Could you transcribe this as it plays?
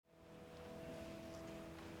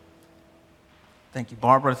Thank you,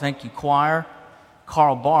 Barbara. Thank you, choir.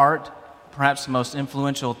 Karl Barth, perhaps the most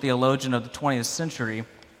influential theologian of the 20th century,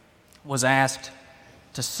 was asked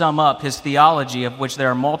to sum up his theology, of which there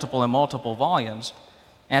are multiple and multiple volumes.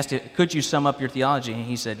 Asked it, could you sum up your theology? And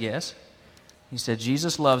he said, yes. He said,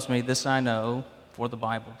 Jesus loves me, this I know, for the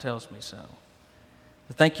Bible tells me so.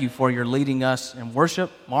 Thank you for your leading us in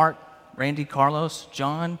worship. Mark, Randy, Carlos,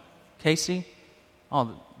 John, Casey.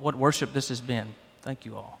 What worship this has been. Thank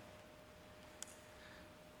you all.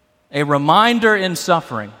 A reminder in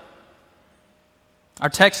suffering. Our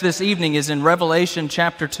text this evening is in Revelation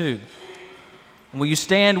chapter 2. And will you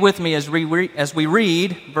stand with me as we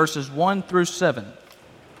read verses 1 through 7?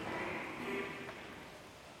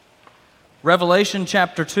 Revelation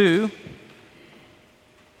chapter 2,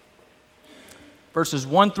 verses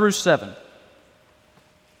 1 through 7.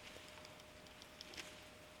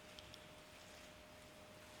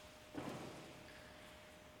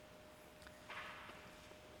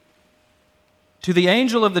 To the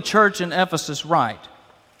angel of the church in Ephesus write,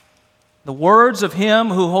 the words of him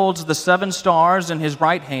who holds the 7 stars in his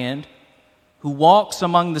right hand, who walks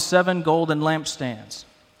among the 7 golden lampstands.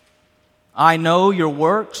 I know your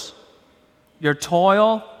works, your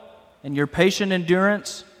toil, and your patient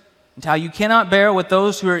endurance, and how you cannot bear with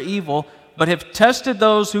those who are evil, but have tested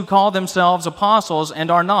those who call themselves apostles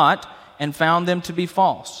and are not, and found them to be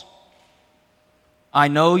false. I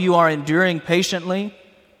know you are enduring patiently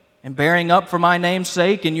and bearing up for my name's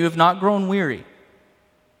sake, and you have not grown weary.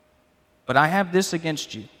 But I have this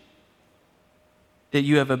against you, that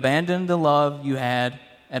you have abandoned the love you had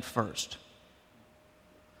at first.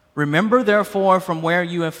 Remember, therefore, from where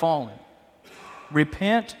you have fallen.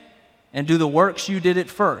 Repent and do the works you did at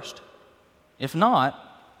first. If not,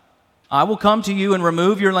 I will come to you and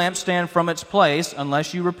remove your lampstand from its place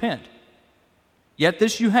unless you repent. Yet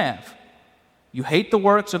this you have. You hate the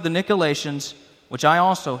works of the Nicolaitans, which I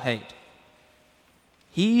also hate.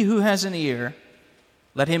 He who has an ear,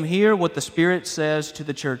 let him hear what the Spirit says to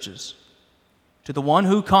the churches. To the one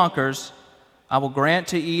who conquers, I will grant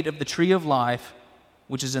to eat of the tree of life,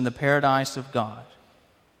 which is in the paradise of God.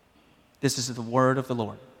 This is the word of the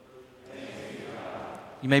Lord.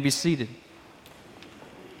 You may be seated.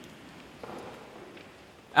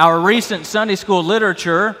 Our recent Sunday school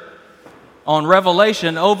literature on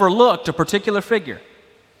Revelation overlooked a particular figure.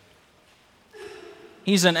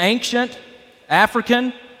 He's an ancient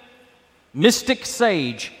African mystic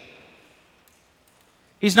sage.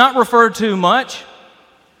 He's not referred to much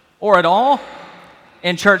or at all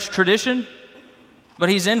in church tradition, but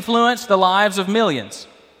he's influenced the lives of millions.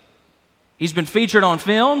 He's been featured on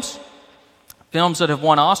films that have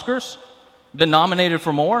won Oscars, been nominated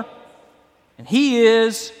for more, and he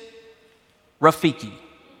is Rafiki,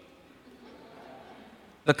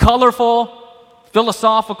 the colorful,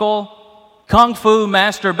 philosophical, kung fu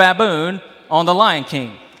master baboon on The Lion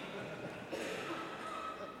King.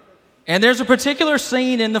 And there's a particular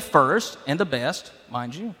scene in the first, and the best,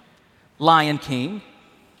 mind you, Lion King,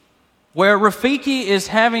 where Rafiki is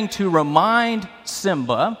having to remind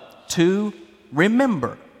Simba to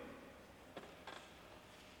remember.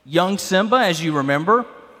 Young Simba, as you remember,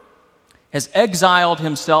 has exiled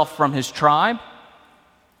himself from his tribe.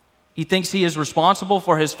 He thinks he is responsible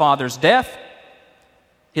for his father's death.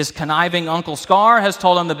 His conniving Uncle Scar has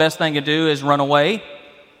told him the best thing to do is run away.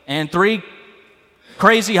 And 3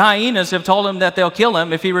 crazy hyenas have told him that they'll kill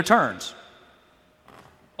him if he returns.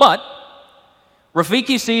 But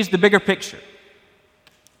Rafiki sees the bigger picture.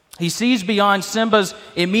 He sees beyond Simba's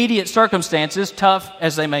immediate circumstances, tough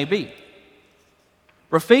as they may be.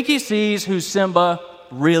 Rafiki sees who Simba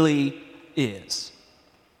really is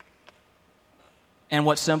and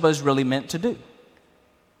what Simba is really meant to do.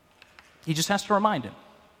 He just has to remind him.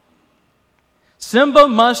 Simba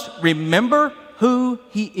must remember who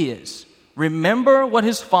he is. Remember what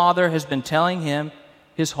his father has been telling him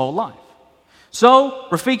his whole life. So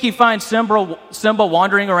Rafiki finds Simba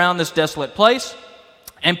wandering around this desolate place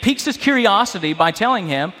and piques his curiosity by telling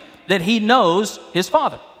him that he knows his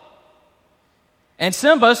father. And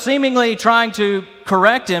Simba, seemingly trying to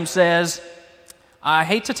correct him, says, I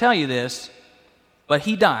hate to tell you this, but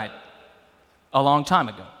he died a long time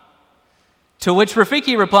ago. To which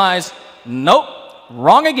Rafiki replies, nope,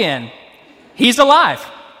 wrong again. He's alive,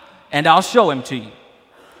 and I'll show him to you.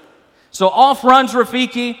 So off runs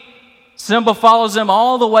Rafiki. Simba follows him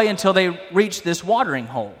all the way until they reach this watering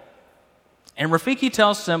hole. And Rafiki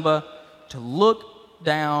tells Simba to look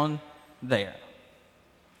down there.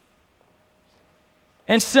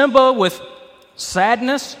 And Simba, with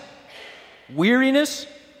sadness, weariness,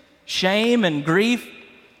 shame, and grief,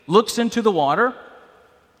 looks into the water,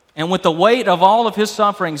 and with the weight of all of his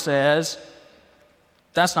suffering says,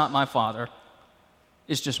 That's not my father.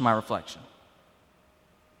 It's just my reflection.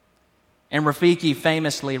 And Rafiki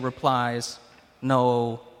famously replies,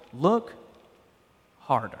 no, look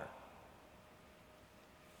harder.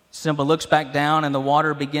 Simba looks back down and the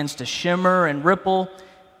water begins to shimmer and ripple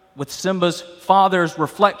with Simba's father's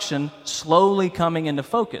reflection slowly coming into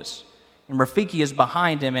focus. And Rafiki is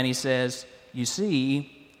behind him and he says, you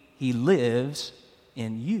see, he lives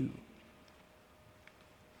in you.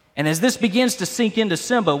 And as this begins to sink into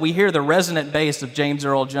Simba, we hear the resonant bass of James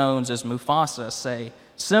Earl Jones as Mufasa say,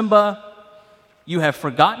 Simba, you have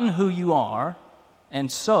forgotten who you are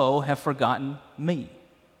and so have forgotten me.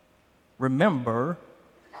 Remember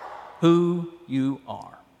who you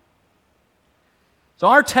are. So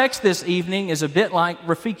our text this evening is a bit like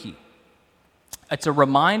Rafiki. It's a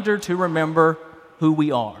reminder to remember who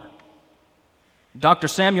we are. Dr.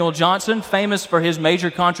 Samuel Johnson, famous for his major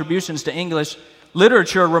contributions to English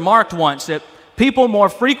literature, remarked once that people more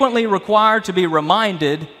frequently require to be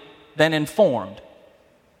reminded than informed.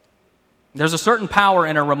 There's a certain power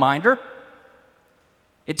in a reminder.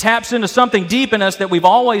 It taps into something deep in us that we've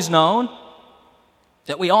always known,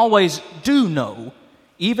 that we always do know,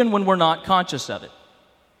 even when we're not conscious of it.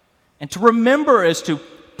 And to remember is to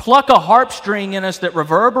pluck a harp string in us that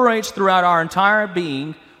reverberates throughout our entire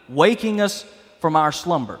being, waking us from our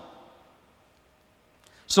slumber.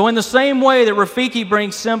 So in the same way that Rafiki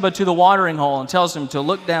brings Simba to the watering hole and tells him to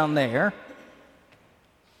look down there,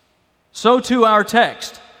 so too our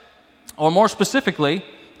text, or more specifically,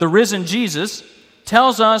 the risen Jesus,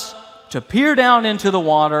 tells us to peer down into the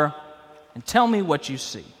water and tell me what you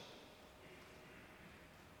see.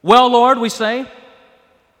 Well, Lord, we say,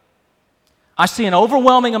 I see an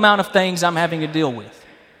overwhelming amount of things I'm having to deal with.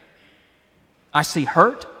 I see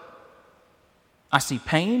hurt. I see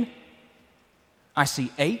pain. I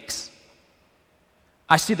see aches.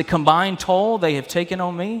 I see the combined toll they have taken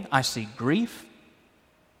on me. I see grief.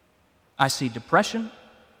 I see depression.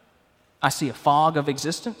 I see a fog of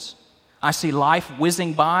existence. I see life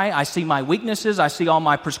whizzing by. I see my weaknesses. I see all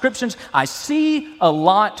my prescriptions. I see a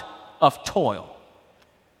lot of toil.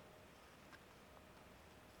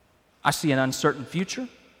 I see an uncertain future.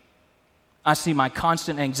 I see my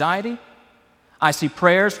constant anxiety. I see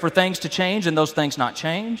prayers for things to change and those things not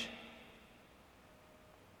change.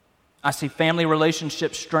 I see family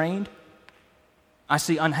relationships strained. I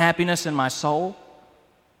see unhappiness in my soul.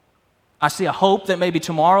 I see a hope that maybe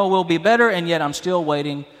tomorrow will be better, and yet I'm still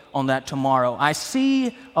waiting on that tomorrow. I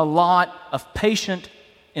see a lot of patient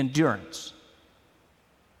endurance.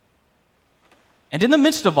 And in the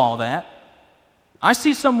midst of all that, I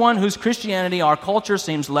see someone whose Christianity our culture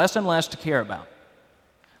seems less and less to care about.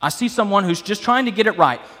 I see someone who's just trying to get it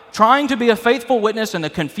right, trying to be a faithful witness in the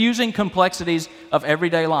confusing complexities of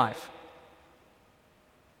everyday life.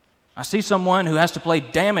 I see someone who has to play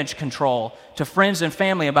damage control to friends and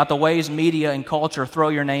family about the ways media and culture throw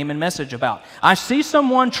your name and message about. I see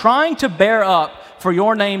someone trying to bear up for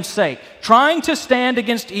your name's sake, trying to stand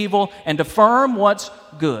against evil and affirm what's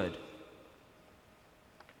good.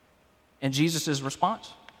 And Jesus'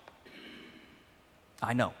 response?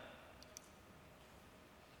 I know.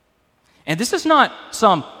 And this is not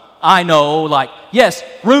some I know, like, yes,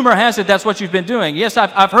 rumor has it that's what you've been doing. Yes,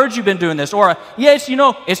 I've heard you've been doing this. Or, yes,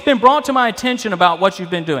 it's been brought to my attention about what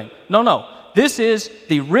you've been doing. No. This is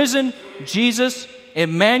the risen Jesus,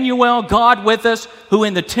 Emmanuel, God with us, who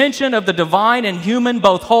in the tension of the divine and human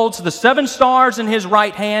both holds the 7 stars in his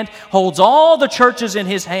right hand, holds all the churches in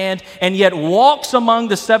his hand, and yet walks among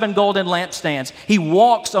the 7 golden lampstands. He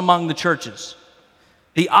walks among the churches.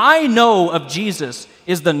 The I know of Jesus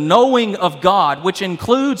is the knowing of God, which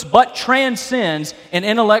includes but transcends an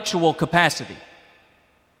intellectual capacity.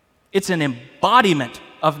 It's an embodiment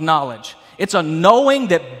of knowledge. It's a knowing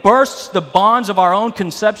that bursts the bonds of our own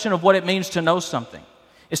conception of what it means to know something.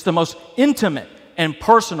 It's the most intimate and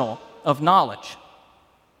personal of knowledge.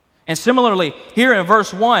 And similarly, here in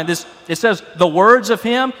verse 1, it says, the words of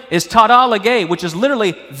him is tada lege, which is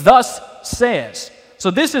literally thus says. So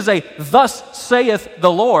this is a thus saith the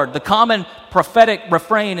Lord, the common prophetic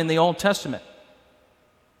refrain in the Old Testament.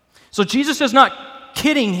 So Jesus is not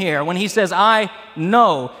kidding here when he says, I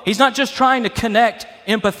know. He's not just trying to connect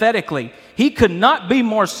empathetically. He could not be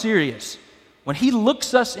more serious when he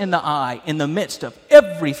looks us in the eye in the midst of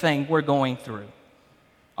everything we're going through.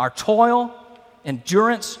 Our toil,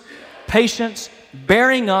 endurance, patience,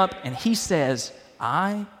 bearing up, and he says,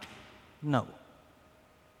 I know.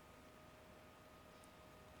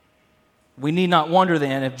 We need not wonder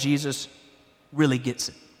then if Jesus really gets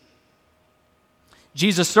it.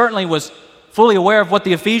 Jesus certainly was fully aware of what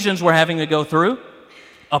the Ephesians were having to go through: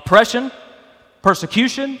 oppression,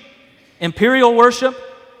 persecution, imperial worship,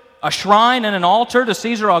 a shrine and an altar to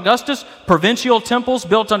Caesar Augustus, provincial temples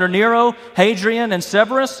built under Nero, Hadrian, and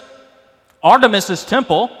Severus. Artemis's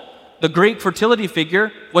temple, the Greek fertility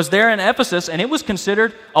figure, was there in Ephesus, and it was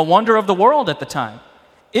considered a wonder of the world at the time.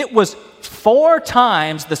 It was 4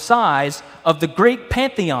 times the size of the Greek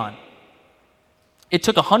Pantheon. It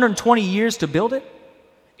took 120 years to build it.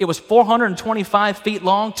 It was 425 feet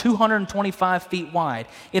long, 225 feet wide.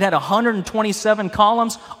 It had 127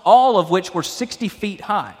 columns, all of which were 60 feet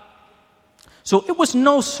high. So it was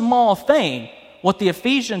no small thing what the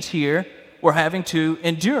Ephesians here were having to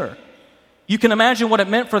endure. You can imagine what it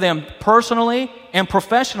meant for them personally and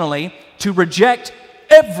professionally to reject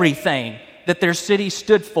everything that their city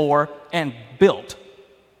stood for and built.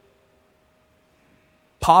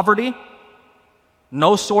 Poverty,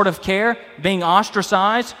 no sort of care, being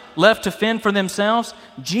ostracized, left to fend for themselves.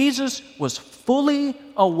 Jesus was fully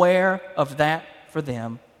aware of that for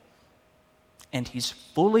them, and he's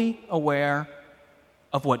fully aware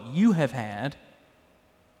of what you have had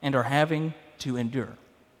and are having to endure.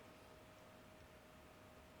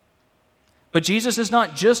 But Jesus is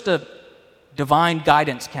not just a divine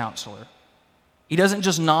guidance counselor. He doesn't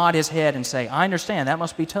just nod his head and say, I understand, that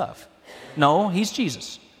must be tough. No, he's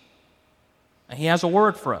Jesus. And he has a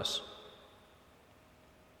word for us.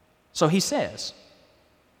 So he says,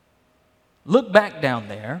 look back down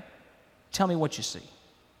there, tell me what you see.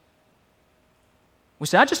 We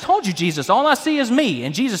say, I just told you, Jesus, all I see is me.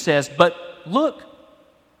 And Jesus says, but look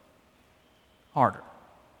harder.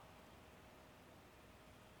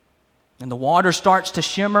 And the water starts to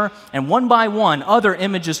shimmer, and one by one, other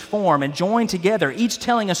images form and join together, each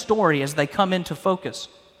telling a story as they come into focus.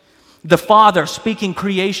 The Father speaking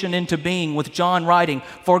creation into being, with John writing,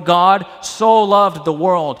 for God so loved the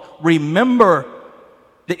world. Remember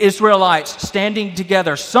the Israelites standing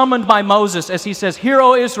together, summoned by Moses, as he says, Hear,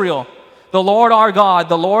 O Israel, the Lord our God,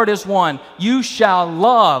 the Lord is one. You shall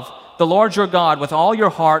love the Lord your God with all your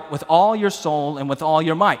heart, with all your soul, and with all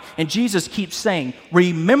your might. And Jesus keeps saying,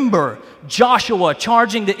 remember Joshua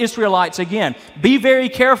charging the Israelites again. Be very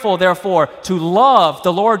careful, therefore, to love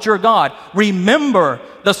the Lord your God. Remember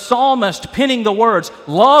the psalmist penning the words,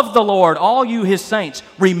 love the Lord, all you his saints.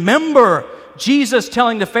 Remember Jesus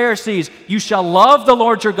telling the Pharisees, you shall love the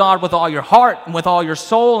Lord your God with all your heart and with all your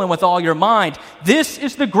soul and with all your mind. This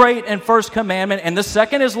is the great and first commandment, and the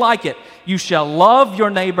second is like it. You shall love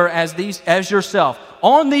your neighbor as yourself.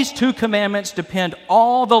 On these 2 commandments depend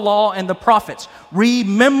all the law and the prophets.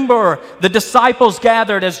 Remember the disciples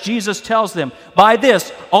gathered as Jesus tells them, by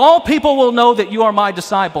this, all people will know that you are my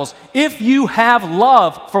disciples, if you have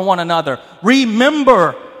love for one another.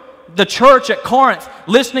 Remember the church at Corinth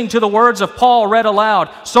listening to the words of Paul read aloud.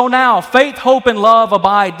 So now, faith, hope, and love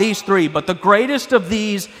abide, these 3, but the greatest of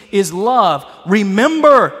these is love.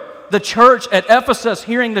 Remember the church at Ephesus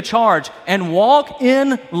hearing the charge, and walk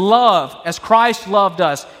in love as Christ loved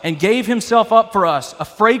us and gave himself up for us, a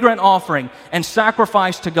fragrant offering and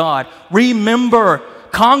sacrifice to God. Remember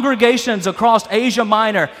congregations across Asia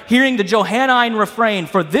Minor hearing the Johannine refrain,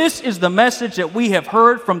 for this is the message that we have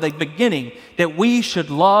heard from the beginning, that we should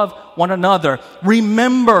love one another.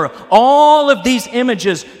 Remember all of these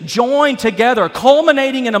images joined together,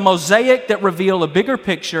 culminating in a mosaic that reveal a bigger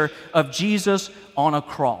picture of Jesus on a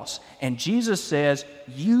cross. And Jesus says,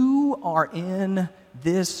 you are in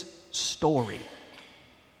this story,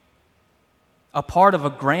 a part of a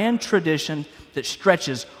grand tradition that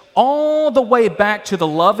stretches all the way back to the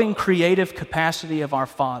loving creative capacity of our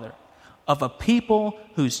Father, of a people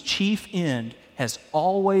whose chief end has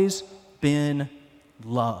always been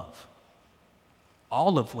love,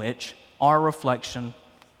 all of which are a reflection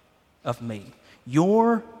of me.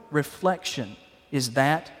 Your reflection is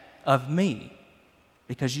that of me,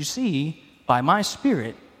 because you see, by my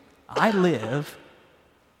Spirit, I live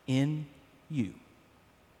in you.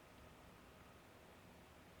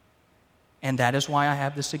 And that is why I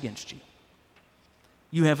have this against you.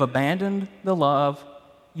 You have abandoned the love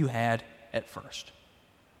you had at first.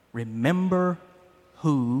 Remember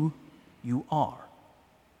who you are.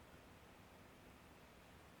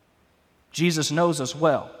 Jesus knows us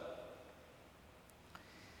well.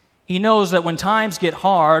 He knows that when times get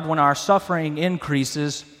hard, when our suffering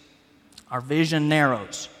increases, our vision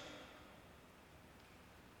narrows.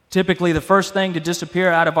 Typically, the first thing to disappear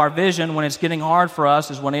out of our vision when it's getting hard for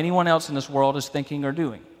us is what anyone else in this world is thinking or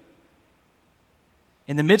doing.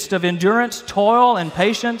 In the midst of endurance, toil, and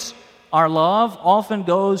patience, our love often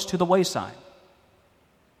goes to the wayside.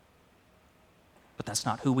 But that's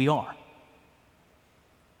not who we are.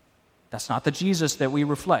 That's not the Jesus that we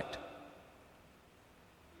reflect.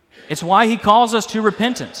 It's why he calls us to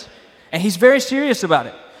repentance. And he's very serious about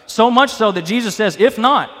it. So much so that Jesus says, if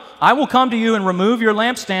not, I will come to you and remove your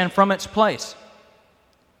lampstand from its place.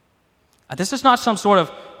 This is not some sort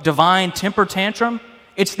of divine temper tantrum.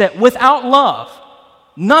 It's that without love,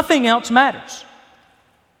 nothing else matters.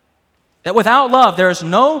 That without love, there is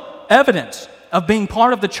no evidence of being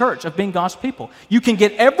part of the church, of being God's people. You can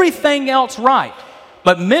get everything else right,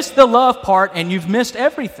 but miss the love part and you've missed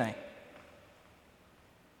everything.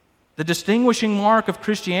 The distinguishing mark of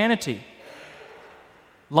Christianity,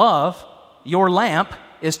 love, your lamp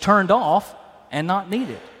is turned off and not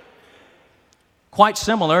needed. Quite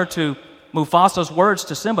similar to Mufasa's words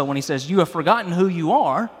to Simba when he says, you have forgotten who you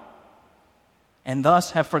are and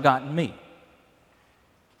thus have forgotten me.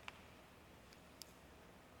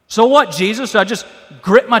 So what, Jesus? I just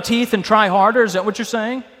grit my teeth and try harder? Is that what you're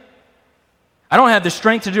saying? I don't have the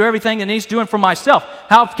strength to do everything that needs doing for myself.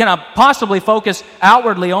 How can I possibly focus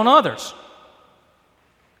outwardly on others?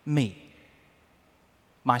 Me.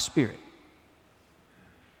 My spirit.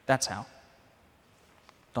 That's how.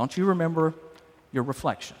 Don't you remember your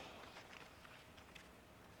reflection?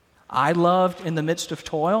 I loved in the midst of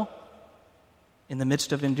toil, in the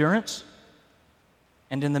midst of endurance,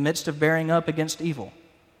 and in the midst of bearing up against evil.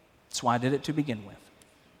 That's why I did it to begin with.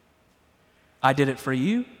 I did it for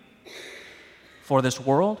you, for this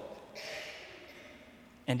world,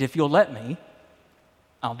 and if you'll let me,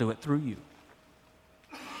 I'll do it through you.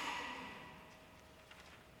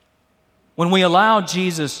 When we allow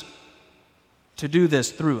Jesus to do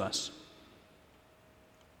this through us,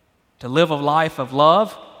 to live a life of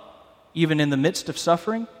love, even in the midst of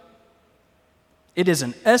suffering, it is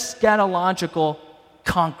an eschatological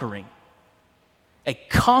conquering. A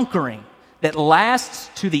conquering that lasts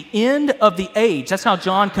to the end of the age. That's how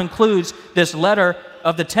John concludes this letter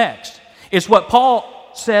of the text. It's what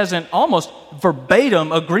Paul says in almost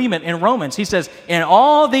verbatim agreement in Romans. He says, in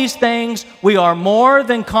all these things we are more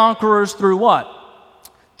than conquerors through what?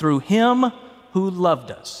 Through Him who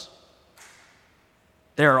loved us.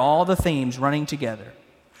 There are all the themes running together.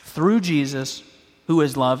 Through Jesus who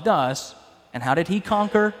has loved us. And how did He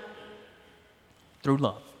conquer? Through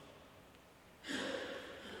love.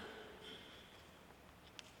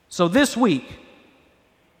 So this week,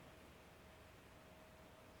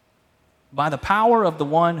 by the power of the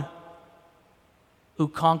one who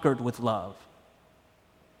conquered with love,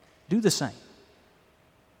 do the same.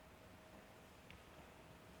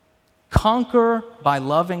 Conquer by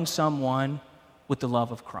loving someone with the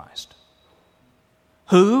love of Christ.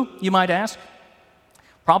 Who, you might ask?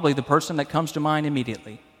 Probably the person that comes to mind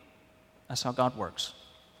immediately. That's how God works.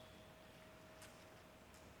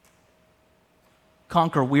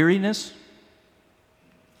 Conquer weariness,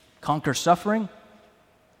 conquer suffering,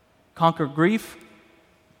 conquer grief,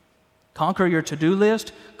 conquer your to-do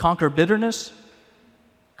list, conquer bitterness,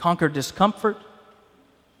 conquer discomfort,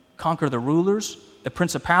 conquer the rulers, the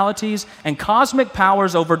principalities, and cosmic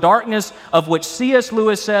powers over darkness, of which C.S.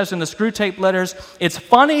 Lewis says in the Screwtape Letters, it's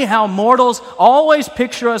funny how mortals always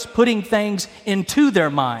picture us putting things into their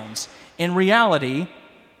minds. In reality,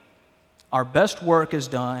 our best work is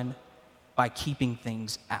done by keeping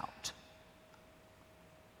things out.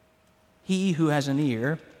 He who has an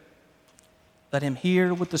ear, let him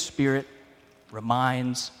hear what the Spirit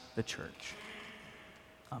reminds the church.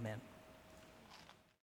 Amen.